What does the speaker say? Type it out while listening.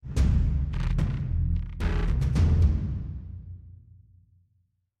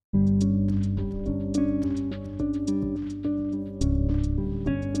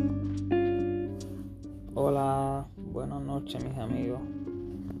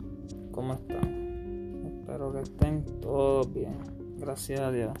¿cómo están? Espero que estén todos bien. Gracias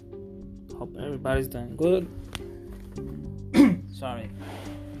a Dios. Hope everybody's doing good. Sorry.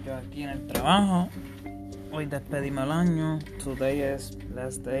 Yo aquí en el trabajo. Hoy despedimos el año. Today is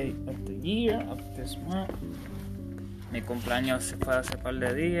last day of the year, of this month. Mi cumpleaños se fue hace par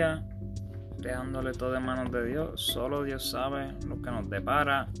de días. Dejándole todo en manos de Dios. Solo Dios sabe lo que nos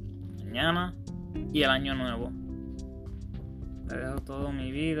depara mañana y el año nuevo. Le dejo todo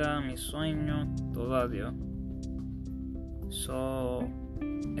mi vida, mis sueños, todo a Dios.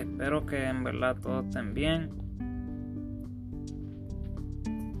 Espero que en verdad todos estén bien.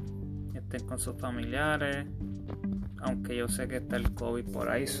 Estén con sus familiares. Aunque yo sé que está el COVID por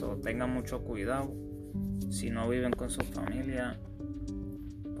ahí, tengan mucho cuidado. Si no viven con su familia,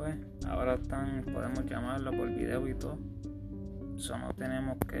 pues ahora podemos llamarlo por video y todo. No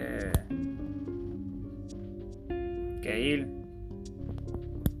tenemos que ir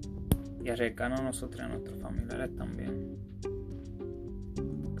y arriesgarnos nosotros y a nuestros familiares también,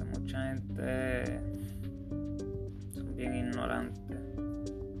 porque mucha gente son bien ignorantes,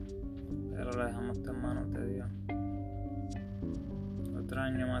 pero lo dejamos en manos de Dios. Otro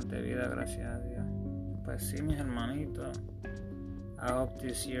año más de vida, gracias a Dios. Pues sí, mis hermanitos, I hope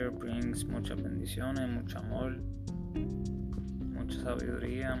this year brings muchas bendiciones, mucho amor, mucha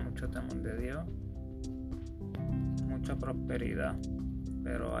sabiduría, mucho temor de Dios, mucha prosperidad.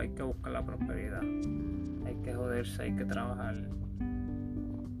 Pero hay que buscar la prosperidad, hay que joderse, hay que trabajar.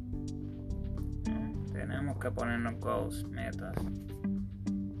 Tenemos que ponernos goals, metas.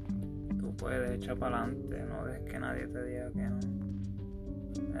 Tú puedes echar para adelante, no dejes que nadie te diga que no.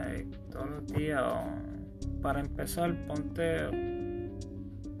 Todos los días, para empezar, ponte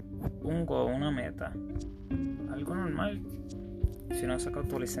un goal, una meta, algo normal. Si no sacas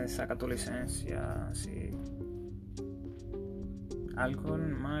tu licencia, saca tu licencia. Si algo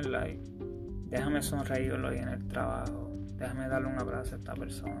normal, déjame sonreírlo hoy en el trabajo, déjame darle un abrazo a esta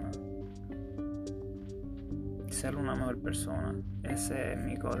persona, ser una mejor persona. Ese es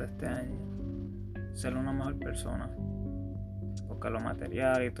mi goal de este año, ser una mejor persona, porque lo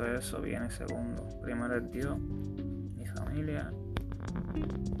material y todo eso viene segundo. Primero es Dios, mi familia,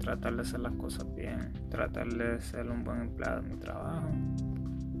 tratar de hacer las cosas bien, tratar de ser un buen empleado en mi trabajo, un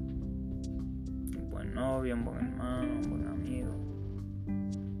buen novio, un buen hermano, un buen amigo.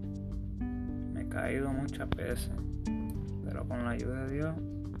 He caído muchas veces, pero con la ayuda de Dios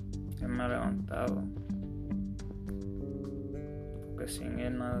Él me ha levantado, porque sin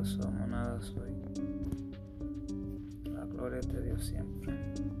Él nada somos, nada soy. La gloria es de Dios siempre.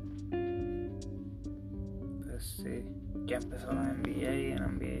 Pues sí, ya empezó la NBA y en la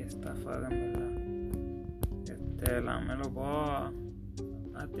NBA está fuego, en verdad. La Melo Ball,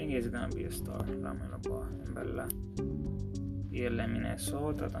 I think he's gonna be a star, la Melo Ball, en verdad. Y el de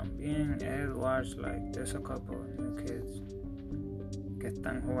Minnesota también, Edwards, there's a couple of new kids que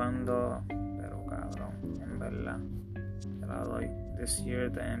están jugando, pero cabrón, en verdad, te la doy. This year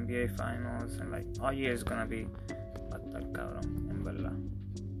the NBA Finals and all year is gonna be, va a estar cabrón, en verdad.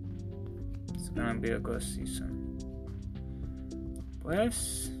 It's gonna be a good season.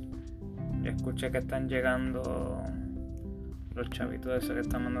 Pues, yo escuché que están llegando los chavitos esos que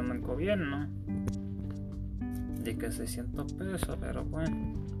están mandando el gobierno. De que 600 pesos, pero bueno,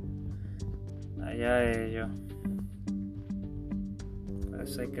 allá ellos. Por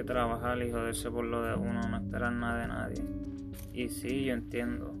eso hay que trabajar y joderse por lo de uno, no esperar nada de nadie. Y sí, yo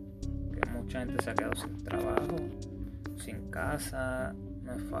entiendo que mucha gente se ha quedado sin trabajo, sin casa,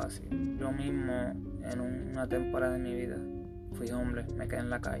 no es fácil. Yo mismo, en una temporada de mi vida, fui hombre, me quedé en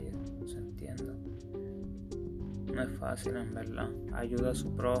la calle, se entiende. No es fácil, en verdad. Ayuda a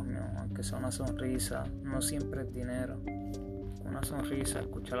su prójimo, aunque sea una sonrisa. No siempre es dinero. Una sonrisa,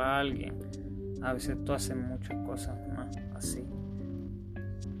 escuchar a alguien. A veces tú haces muchas cosas más así,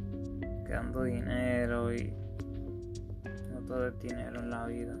 quedando dinero, y no todo es dinero en la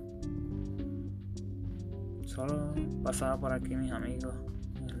vida. Solo pasaba por aquí mis amigos,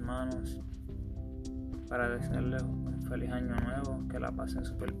 mis hermanos, para desearles un feliz año nuevo, que la pasen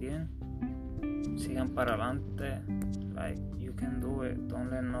súper bien. Sigan para adelante, you can do it. Don't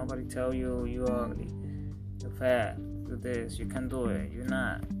let nobody tell you ugly, you're fat, you this, you can do it, you're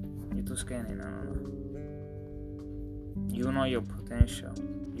not, you're too skinny. No. You know your potential,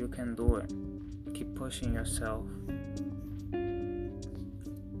 you can do it. Keep pushing yourself.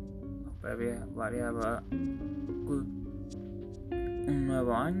 Un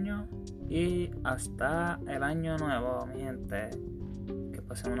nuevo año y hasta el año nuevo, mi gente. Que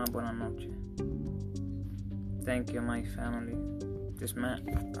pasen una buena noche. Thank you, my family. This man.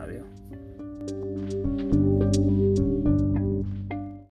 Adiós.